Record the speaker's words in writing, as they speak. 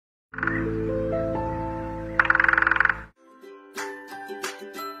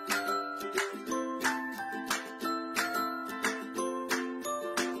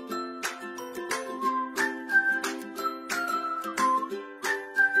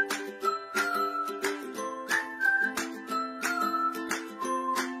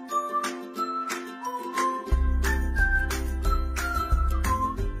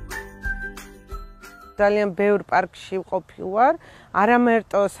ძალიან ბევრ პარკში ყოფილ ვარ,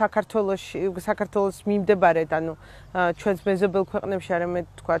 არამარტო საქართველოს მიმდებარედ, ანუ ჩვენს მეზობელ ქვეყნებში, არამედ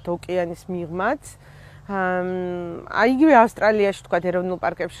თქვათ ოკეანის მიღმაც. იგივე ავსტრალიაში თქვათ ეროვნულ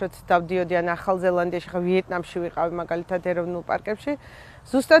პარკებში როცა დავდიოდი, ან ახალ ზელანდიაში, ხა ვიეტნამში ვიყავი მაგალითად ეროვნულ პარკებში.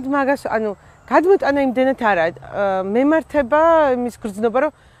 ზუსტად მაგას, ანუ გადმოტანა იმდენად არა, მემართება იმის გრძნობა,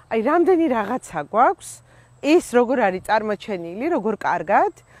 რომ აი რამდენი რაღაცა გვაქვს, ის როგორ არის წარმოჩენილი, როგორ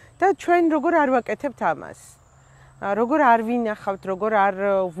კარგად და ჩვენ როგორ არ ვაკეთებთ ამას. როგორ არ ვინახავთ, როგორ არ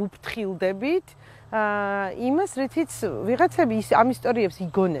ვუფრთხილდებით იმას, რითიც ვიღაცები ამ ისტორიებს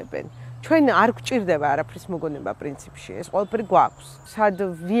იგონებენ. ჩვენ არ გვჭირდება არაფრის მოგონება პრინციპში, ეს ყველაფერი გვაქვს. სად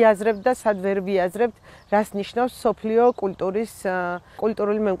ვიაზრებთ და სად ვერ ვიაზრებთ, რას ნიშნავს სოფლიო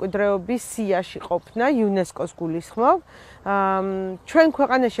კულტურული მემკვიდრეობის სიაში ყოფნა, იუნესკოს გულისხმობ. ჩვენ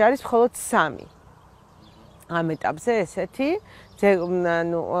ქვეყანაში არის მხოლოდ 3 ამ ეტაპზე ესეთი,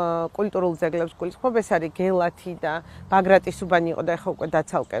 ანუ კულტურულ ძეგლებს გულისხმობ, ეს არის გელათი და ბაგრატის უბანი იყო და ეხლა უკვე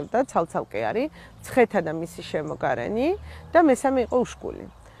დაცალკევდა, ცალ-ცალკე არის, ცხეთა და მისი შემოგარენი და მესამე იყო უშკული.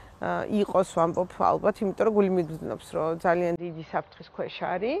 იყოს ვამბობ ალბათ, იმიტომ რომ გული მიგრძნობს, რომ ძალიან დიდი საფრთხის ქვეშ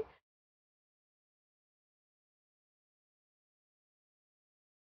არის.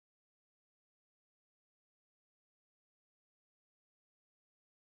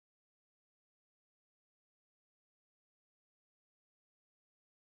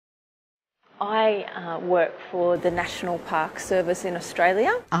 I work for the National Park Service in Australia.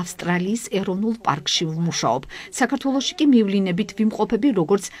 ავსტრალიის ეროვნულ პარკში ვმუშაობ. საქართველოში კი მივლინებით ვიმყოფები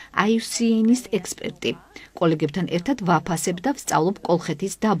როგორც IUCN-ის ექსპერტი. კოლეგებთან ერთად ვაფასებ და ვსწავლობ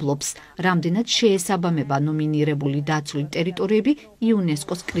კოლხეთის დაბლობს, რამდენად შეესაბამება ნომინირებული დაცული ტერიტორიები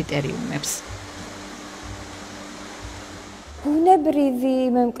იუნესკოს კრიტერიუმებს. ბუნებრივი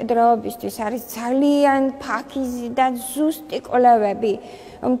მემკვიდრეობისთვის არის ძალიან ფაქიზი და ზუსტი კვლევები.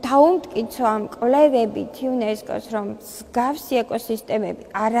 Თავმტკიცო ამ კვლევებით იუნესკოს, რომ მსგავსი ეკოსისტემები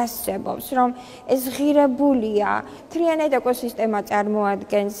არ არსებობს, რომ ეს ღირებულია, მთლიანად ეკოსისტემა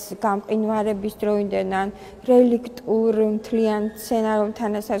წარმოადგენს გამყინვარების დროინდან ან რელიქტურ მთლიან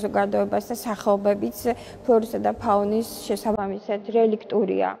მცენარეულთან საზოგადოებას და სახეობებიც ფლორისა და ფაუნის შესაბამისად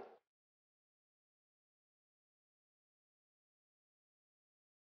რელიქტურია.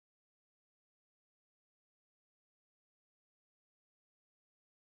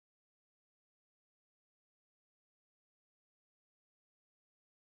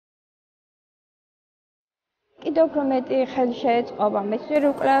 კიდევ უფრო მეტი ხელი შეეწყობა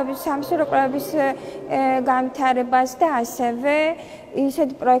მეცნიერული კვლევების, სამსახურო კვლევების განვითარებას და ასევე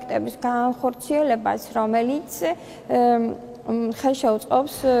ისეთი პროექტების განხორციელებას, რომელიც ხელი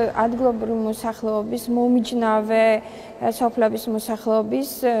შეუწყობს ადგილობრივი მოსახლეობის, მომიჯნავე სოფლების მოსახლეობის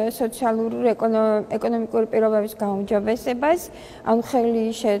სოციალური ეკონომიკური პირობების გაუმჯობესებას, ანუ ხელი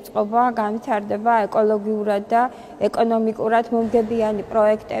შეეწყობა განვითარდება ეკოლოგიურად და ეკონომიკურად მომგებიანი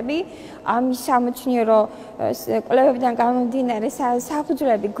პროექტები. ამის სამეცნიერო კვლევებიდან გამომდინარე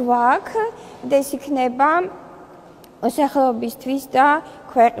საფუძვლები გვაქვს და ეს იქნება მოსახლეობისთვის და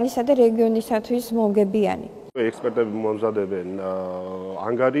ქვეყნისა და რეგიონისათვის მომგებიანი. ექსპერტები მომზადებენ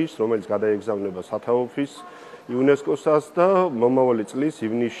ანგარიშს, რომელიც გადაეგზავნება სათავეობის იუნესკოსას და მომავალი წლის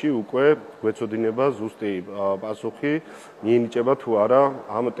ივნისში უკვე გვეცოდინება ზუსტი პასუხი, მიენიჭება თუ არა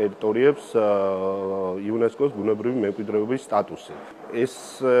ამ ტერიტორიებს იუნესკოს ბუნებრივი მემკვიდრეობის სტატუსი.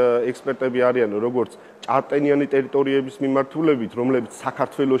 ეს ექსპერტები არიან როგორც ჭარბტენიანი ტერიტორიების მიმართულებით, რომლებიც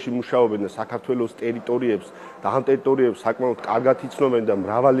საქართველოში მუშაობენ და საქართველოს ტერიტორიებს და ამ ტერიტორიებს საკმაოდ კარგად იცნობენ და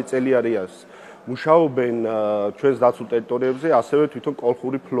მრავალი წელი არის მუშაობენ ჩვენს დაცულ ტერიტორიებზე, ასევე თვითონ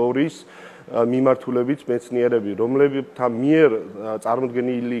კოლხური ფლორის მიმართულებით მეცნიერები, რომლებთან მიერ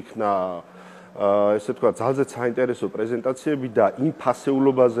წარმოდგენილი იქნა ესე თქვა ძალზედ საინტერესო პრეზენტაციები და იმ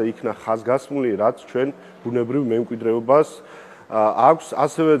ფასეულობაზე იქნა ხაზგასმული, რაც ჩვენ ბუნებრივ მემკვიდრეობას აქვს.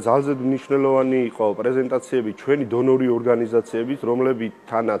 ასევე ძალზედ მნიშვნელოვანი იყო პრეზენტაციები ჩვენი დონორი ორგანიზაციების,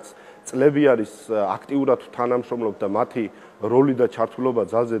 რომლებთანაც წლები არის აქტიურად თანამშრომლობ და მათი როლი და ჩართულობა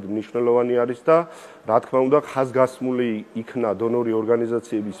ძალზედ მნიშვნელოვანი არის და რა თქმა უნდა ხაზგასმული იქნა დონორი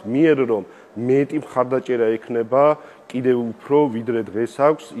ორგანიზაციების მიერ, რომ მეტი მხარდაჭერა ექნება კიდევ უფრო ვიდრე დღეს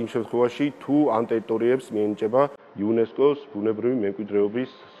აქვს იმ შემთხვევაში თუ ამ ტერიტორიებს მიენიჭება იუნესკოს ბუნებრივი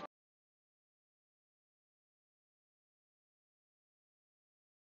მემკვიდრეობის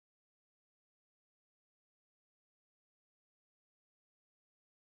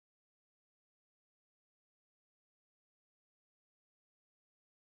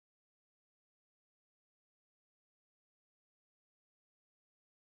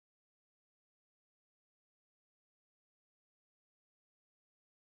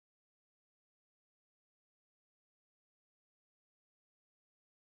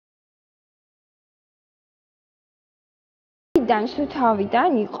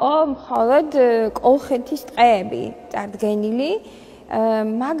თავიდან იყო მხოლოდ კოლხეთის ტყეები წარდგენილი,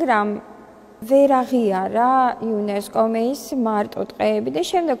 მაგრამ ვერ აღიარა იუნესკომ ის მარტო ტყეები და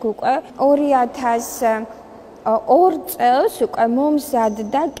შემდეგ უკვე 2002 წელს უკვე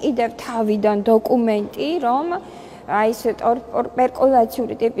მომზადდა კიდევ თავიდან დოკუმენტი, რომ აი ეს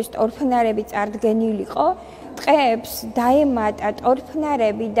პერკოლაციური ტიპის ტორფნარები წარდგენილიყო, ტყეებს დაემატა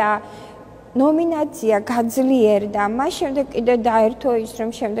ტორფნარები და ნომინაცია გაძლიერდა. მას შემდეგ კიდე დაერთო ის, რომ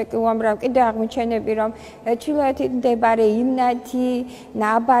შემდეგ უამრავ კიდე აღმოჩენები, რომ ჩრდილოეთით მდებარე იმნათი,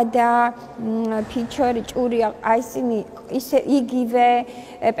 ნაბადა, ფიჩორი, ჭური, აი ისინი ისე იგივე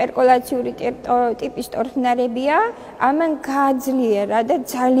პერკოლაციური ტიპის ტორფნარებია, ამან გაძლიერა და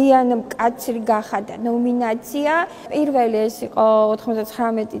ძალიან მკაცრი გახადა ნომინაცია. პირველი ეს იყო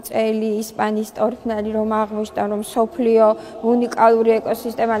 99 წელი ისპანიის ტორფნარი, რომ აღმოჩნდა, რომ სოფლიო უნიკალური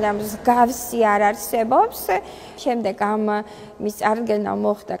ეკოსისტემა და მსგავსი არ არსებობს. შემდეგ ამ მის წარდგენა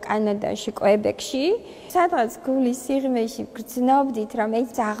მოხდა კანადაში, კვებეკში. სადღაც გულის სიღრმეში გრძნობდით, რომ ეს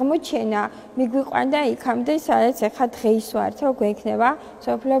აღმოჩენა მიგვიყვანდა იქამდე, სადაც ახლა დღეს ვართ, რომ გვექნება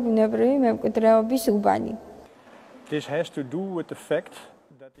სოფლიო ბუნებრივი მემკვიდრეობის უბანი.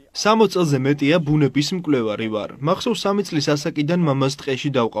 60 წელზე მეტია ბუნების მკვლევარი ვარ. მახსოვს 3 წლის ასაკიდან მამას ტყეში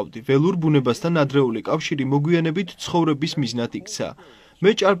დავყავდი. ველურ ბუნებასთან ადრეული კავშირი მოგვიანებით ცხოვრების მიზნად იქცა.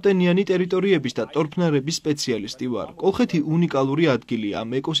 მე ჭარბტენიანი ტერიტორიების და ტორფნარების სპეციალისტი ვარ. კოლხეთი უნიკალური ადგილია,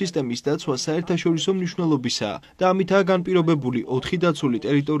 ამ ეკოსისტემის დაცვა საერთაშორისო მნიშვნელობისაა და ამითაა განპირობებული 4 დაცული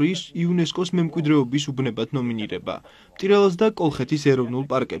ტერიტორიის იუნესკოს მემკვიდრეობის უბნებად ნომინირება. მტირალას და კოლხეთის ეროვნულ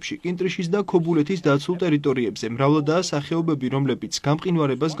პარკებში, კინტრიშის და ქობულეთის დაცულ ტერიტორიებზე მრავლადაა სახეობები, რომლებიც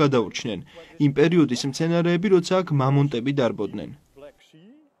გამყინვარებას გადაურჩნენ. იმ პერიოდის მცენარეები, როცა აქ მამონტები დარბოდნენ.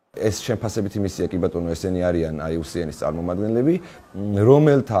 ეს შეფასებითი მისია კი ბატონო ესენი არიან IUCN-ის წარმომადგენლები,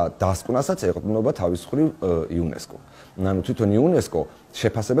 რომელთა დასკვნასაც ეყრდნობა თავის მხრივ იუნესკო. ანუ თვითონ იუნესკო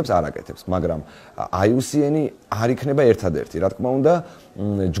შეფასებებს არ აკეთებს, მაგრამ IUCN-ი არ იქნება ერთადერთი, რა თქმა უნდა,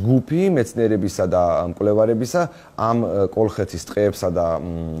 ჯგუფი მეცნიერებისა და მკვლევარებისა ამ კოლხეთის ტყეებსა და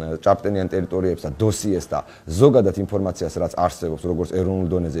ჭარბტენიან ტერიტორიებსა დოსიეს და ზოგადად ინფორმაციას, რაც არსებობს როგორც ეროვნულ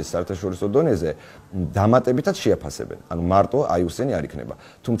დონეზე, საერთაშორისო დონეზე, დამატებითაც შეაფასებენ. ანუ მარტო IUCN-ი არ იქნება.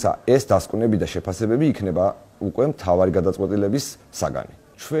 თუმცა ეს დასკვნები და შეფასებები იქნება უკვე მთავარი გადაწყვეტილების საგანი.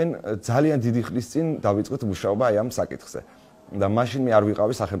 ჩვენ ძალიან დიდი ხნის წინ დავიწყეთ მუშაობა აი ამ საკითხზე. და მაშინ მე არ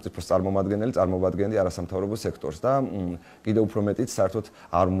ვიყავი სახელმწიფოს წარმომადგენელი არასამთავრობო სექტორს და კიდევ უფრო მეტიც საერთოდ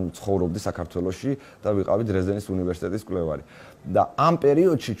არ მცხოვრობდი საქართველოში და ვიყავი დრეზდენის უნივერსიტეტის მკვლევარი. და ამ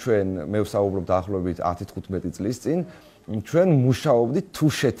პერიოდში ჩვენ მე ვსაუბრობ დაახლოებით 10-15 წლის წინ ჩვენ მუშაობდით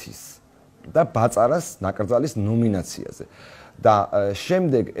თუშეთის და ბაწარას ნაკრძალის ნომინაციაზე. და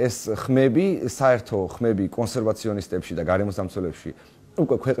შემდეგ ეს ხმები, საერთო ხმები კონსერვაციონისტებში და გარემოსამცველებში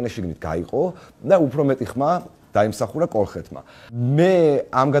უკვე ქვეყნის შიგნით გაიყო და უფრო მეტი ხმა დაიმსახურა კოლხეთმა. მე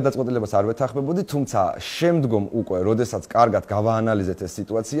ამ გადაწყვეტილებას არ ვეთანხმებოდი, თუმცა შემდგომ უკვე, როდესაც კარგად გავაანალიზეთ ეს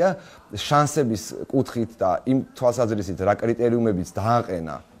სიტუაცია, შანსების კუთხით და იმ თვალსაზრისით, რა კრიტერიუმებიც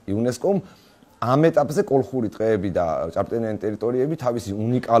დააყენა იუნესკომ, ამ ეტაპზე კოლხური ტყეები და ჭარბტენიანი ტერიტორიები თავისი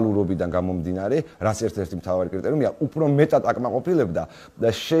უნიკალურობიდან გამომდინარე, რაც ერთ-ერთი მთავარი კრიტერიუმია, უფრო მეტად აკმაყოფილებდა და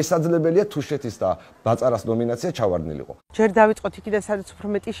შესაძლებელია თუშეთის და ბაწარას ნომინაცია ჩავარდნილიყო. ჯერ დავიწყოთ იქიდან, სადაც უფრო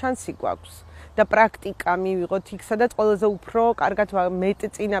მეტი შანსი გვაქვს და პრაქტიკა მივიღოთ იქ, სადაც ყველაზე უფრო კარგად მეტ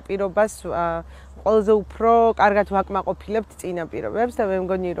წინაპირობას, ყველაზე უფრო კარგად ვაკმაყოფილებთ წინაპირობებს და მე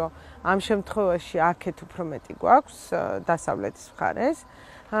მგონი, რომ ამ შემთხვევაში აქეთ უფრო მეტი გვაქვს დასავლეთის მხარეს.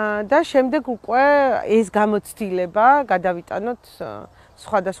 და შემდეგ უკვე ეს გამოცდილება გადავიტანოთ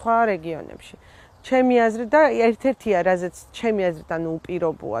სხვადასხვა რეგიონებში. ჩემი აზრით და ერთ-ერთია, რაზეც ჩემი აზრით ანუ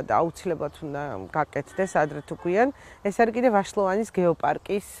უპირობოა და აუცილებლად უნდა გაკეთდეს ადრე თუ გვიან, ეს არის კიდე ვაშლოვანის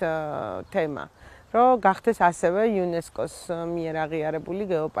გეოპარკის თემა, რომ გახდეს ასევე იუნესკოს მიერ აღიარებული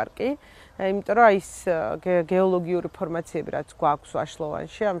გეოპარკი, იმიტომ რომ ის გეოლოგიური ფორმაციები, რაც გვაქვს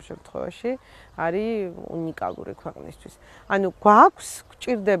ვაშლოვანში ამ შემთხვევაში, არის უნიკალური ქვეყნისთვის. ანუ გვაქვს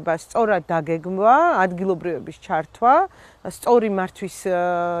გვჭირდება სწორად დაგეგმვა, ადგილობრივების ჩართვა, სწორი მართვის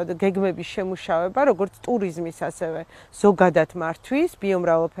გეგმების შემუშავება, როგორც ტურიზმის, ასევე ზოგადად მართვის,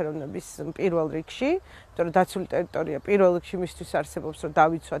 ბიომრავალფეროვნების პირველ რიგში, იმიტომ რომ დაცული ტერიტორია პირველ რიგში მისთვის არსებობს, რომ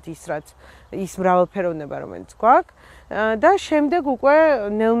დავიცვათ ის მრავალფეროვნება, რომელიც გვაქვს და შემდეგ უკვე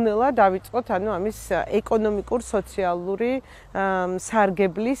ნელ-ნელა დავიწყოთ, ანუ ამის ეკონომიკურ-სოციალური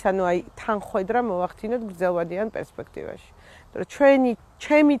სარგებლის, ანუ აი თანხვედრა მოვახდინოთ გრძელვადიან პერსპექტივაში.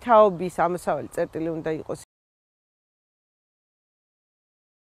 ჩემი თაობის ამოსავალი წერტილი უნდა იყოს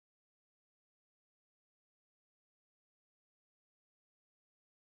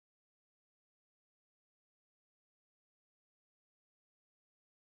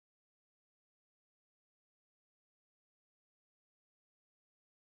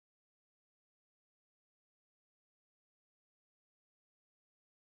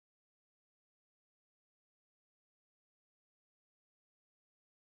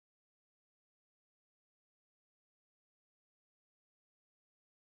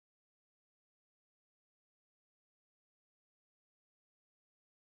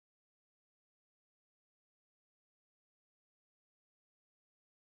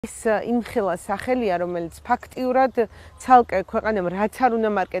ეს იმხელა სახელია, რომელიც ფაქტიურად ცალკე ქვეყანამ რაც არ უნდა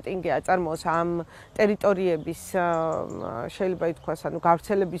მარკეტინგი აწარმოოს ამ ტერიტორიების შეიძლება ითქვას,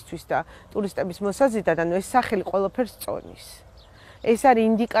 გავრცელებისთვის და ტურისტების მოსაზიდად, ეს სახელი ყველაფერს წონის. ეს არის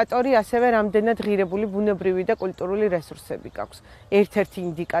ინდიკატორი ასევე რამდენად ღირებული ბუნებრივი და კულტურული რესურსები გაქვს. ერთ-ერთი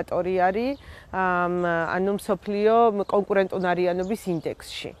ინდიკატორი არის მსოფლიო კონკურენტუნარიანობის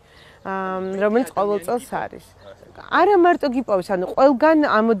ინდექსში, რომელიც ყოველ წელს არის. არა მარტო გიპოვეს, ყველგან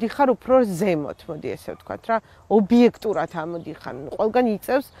ამოდიხარ უფრო ზემოთ, მოდი ესე ვთქვათ რა, ობიექტურად ამოდიხარ, ყველგან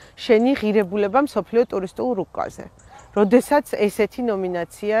იწევს შენი ღირებულება მსოფლიო ტურისტულ რუკაზე. როდესაც ესეთ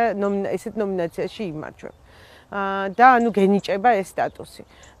ნომინაციაში იმარჯვებ. და გენიჭება ეს სტატუსი.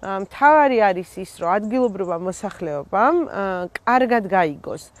 მთავარი არის ის, რომ ადგილობრივმა მოსახლეობამ კარგად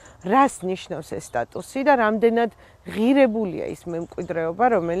გაიგოს, რას ნიშნავს ეს სტატუსი და რამდენად ღირებულია ის მემკვიდრეობა,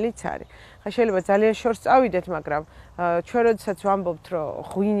 რომელიც არის. შეიძლება ძალიან შორს წავიდეთ, მაგრამ ჩვენ როდესაც ვამბობთ, რომ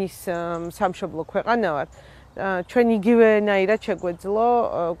ღვინის სამშობლო ქვეყანა ვარ, ჩვენ იგივენაირად შეგვეძლო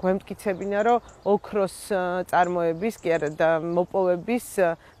გვემტკიცებინა, რომ ოქროს წარმოების, კი არა და მოპოვების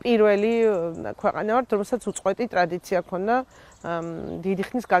პირველი ქვეყანა ვართ, რომელსაც უწყვეტი ტრადიცია ჰქონდა დიდი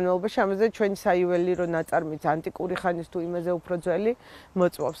ხნის განმავლობაში, ამაზე ჩვენი საიუველირო ნაწარმიც ანტიკური ხანის თუ იმაზე უფრო ძველი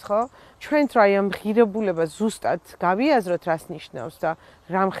მოწმობს, ხო? ჩვენ თუ აი ამ ღირებულებას ზუსტად გავიაზროთ, რას ნიშნავს და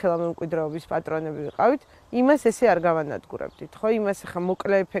რამხელა მემკვიდრეობის პატრონები ვიყავით, იმას ესე არ გავანადგურებდით, ხო? იმას ახლა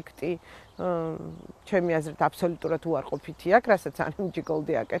მოკლე ეფექტი ჩემი აზრით აბსოლუტურად უარყოფითი აქვს, რასაც ანიმჯი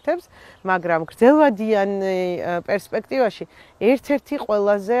გოლდი აკეთებს, მაგრამ გრძელვადიან პერსპექტივაში ერთ-ერთი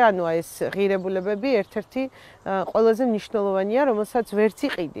ყველაზე, ეს ღირებულებები ერთ-ერთი ყველაზე მნიშვნელოვანია, რომელსაც ვერც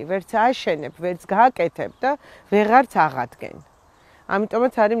იყიდი, ვერც აშენებ, ვერც გააკეთებ და ვეღარც აღადგენ.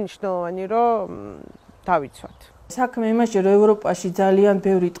 ამიტომაც არის მნიშვნელოვანი, რომ დავიცვათ. საქმე იმაში, რომ ევროპაში ძალიან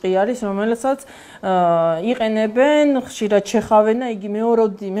ბევრი ტყე არის, რომელსაც იყენებენ, ხშირად შეხავენ და იგი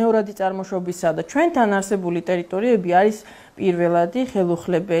მეორადი წარმოშობისა და ჩვენთან არსებული ტერიტორიები არის პირველადი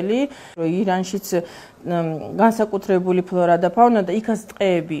ხელუხლებელი, რომ ირანშიც განსაკუთრებული ფლორა და ფაუნა და იქაც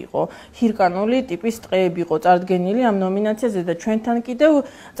ტყეები იყო, ჰირკანული ტიპის ტყეები იყო წარდგენილი ამ ნომინაციაზე და ჩვენთან კიდევ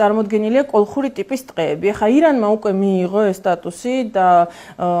წარმოდგენილია კოლხური ტიპის ტყეები. ახლა ირანმა უკვე მიიღო ეს სტატუსი და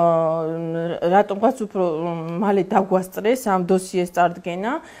რატომღაც უფრო მალე დაგვასწრეს ამ დოსიეს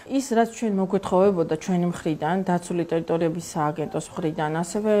წარდგენა. ის რაც ჩვენ მოგვეთხოვებოდა ჩვენი მხრიდან, დაცული ტერიტორიების სააგენტოს მხრიდან,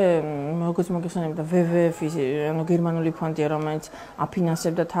 ასევე როგორც მოგეხსენებოდა WWF-ის, გერმანული ფონდია, რომელიც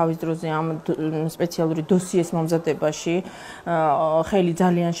აფინანსებდა თავის დროზე ამ სპეციალური დოსიეს მომზადებაში, ხელი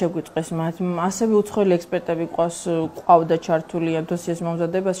ძალიან შეგვიწყეს მათ. ასევე უცხოელი ექსპერტები ყავდა ჩართული ამ დოსიეს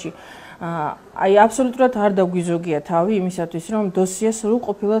მომზადებაში. აი აბსოლუტურად არ დაგვიზოგია თავი იმისათვის, რომ დოსიე სრულ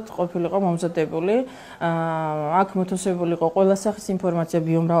ყოფილიყო მომზადებული. აქ მოთავსებული იყო ყველა სახის ინფორმაცია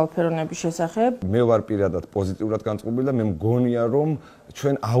ბიომრავალფეროვნების შესახებ. მე ვარ პირადად პოზიტიურად განწყობილი და მე მგონია, რომ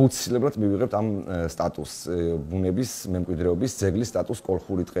ჩვენ აუცილებლად მივიღებთ ამ სტატუსს, ბუნების მემკვიდრეობის ძეგლის სტატუსს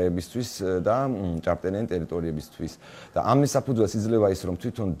კოლხური ტყეებისთვის და ჭარბტენიანი ტერიტორიებისთვის. და ამის საფუძველს იძლევა ის, რომ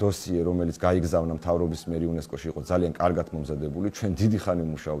თვითონ დოსიე, რომელიც გაიგზავნა მთავრობის მიერ იუნესკოში, იყო ძალიან კარგად მომზადებული. ჩვენ დიდი ხანი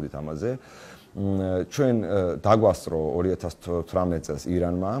ვმუშაობდით ამაზე. ჩვენ დაგვასწრო 2018 წელს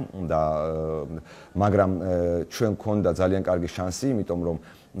ირანმა და მაგრამ ჩვენ გქონდა ძალიან კარგი შანსი, იმიტომ რომ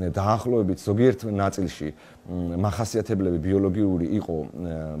დაახლოებით ზოგიერთ ნაწილში მახასიათებლები ბიოლოგიური იყო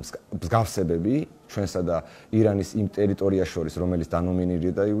მსგავსებები ჩვენსა და ირანის იმ ტერიტორიას შორის, რომელიც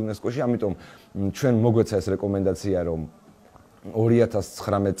დანომინირდა იუნესკოში, ამიტომ ჩვენ მოგვეცა ეს რეკომენდაცია, რომ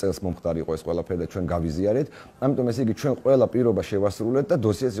 2019 წელს მომხდარი იყო ეს ყველაფერი და ჩვენ გავიზიარეთ. ამიტომ ესე იგი ჩვენ ყველა პირობა შევასრულეთ და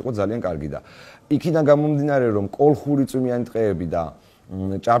დოსიეს იყო ძალიან კარგი და იქიდან გამომდინარე, რომ კოლხური წვიმიანი ტყეები და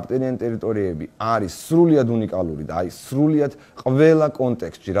ჭარბტენიანი ტერიტორიები არის სრულიად უნიკალური და სრულიად ყველა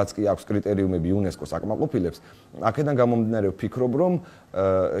კონტექსტში, რაც კი აქვს კრიტერიუმები იუნესკოს აკმაყოფილებს, აქედან გამომდინარე ვფიქრობ, რომ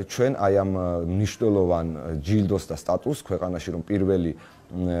ჩვენ აი ამ მნიშვნელოვან ჯილდოს და სტატუსს ქვეყანაში, რომ პირველი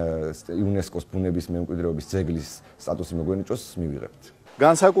იუნესკოს ბუნების მემკვიდრეობის ძეგლის სტატუსი მოგვენიჭოს, მივიღებთ.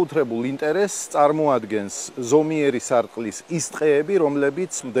 განსაკუთრებულ ინტერესს წარმოადგენს ზომიერი სარტყლის ის ტყეები,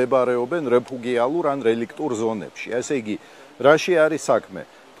 რომლებიც მდებარეობენ რეფუგიალურ ან რელიქტურ ზონებში. ესე იგი, რაში არის საქმე?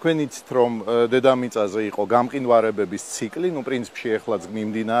 თქვენ იცით, რომ დედამიწაზე იყო გამყინვარებების ციკლი, პრინციპში ეხლაც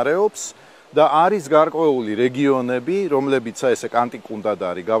მიმდინარეობს და არის გარკვეული რეგიონები, რომლებიც ესე კანტიკუნდად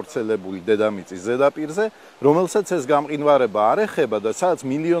არის გავრცელებული დედამიწის ზედაპირზე, რომელსაც ეს გამყინვარება არ ეხება და სადაც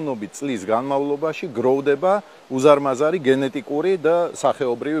მილიონობით წლის განმავლობაში გროვდება უზარმაზარი გენეტიკური და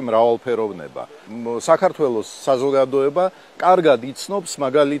სახეობრივი მრავალფეროვნება. საქართველოს საზოგადოება კარგად იცნობს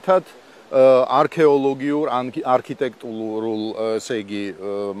მაგალითად არქეოლოგიურ, არქიტექტურულ, ესე იგი,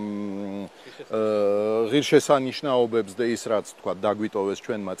 ღირსშესანიშნაობებს და ის, რაც თქვა, დაგვიტოვეს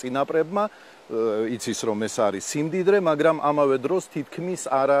ჩვენმა წინაპრებმა, იცის რომ ეს არის სიმდიდრე, მაგრამ ამავე დროს თითქმის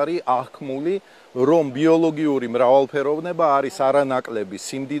არ არის აღქმული, რომ ბიოლოგიური მრავალფეროვნება არის არანაკლები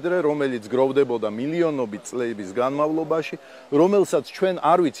სიმდიდრე, რომელიც გროვდებოდა მილიონობით წლების განმავლობაში, რომელსაც ჩვენ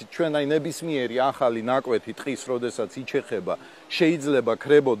არ ვიცით, ჩვენ აი ნებისმიერი ახალი ნაკვეთი ტყის, როდესაც იჩეხება, შეიძლება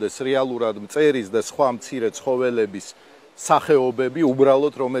ქრებოდეს რეალურად მწერის და სხვა მცირე ცხოველების სახეობები,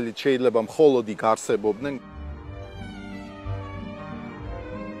 უბრალოდ რომელიც შეიძლება მხოლოდ იქ არსებობდნენ.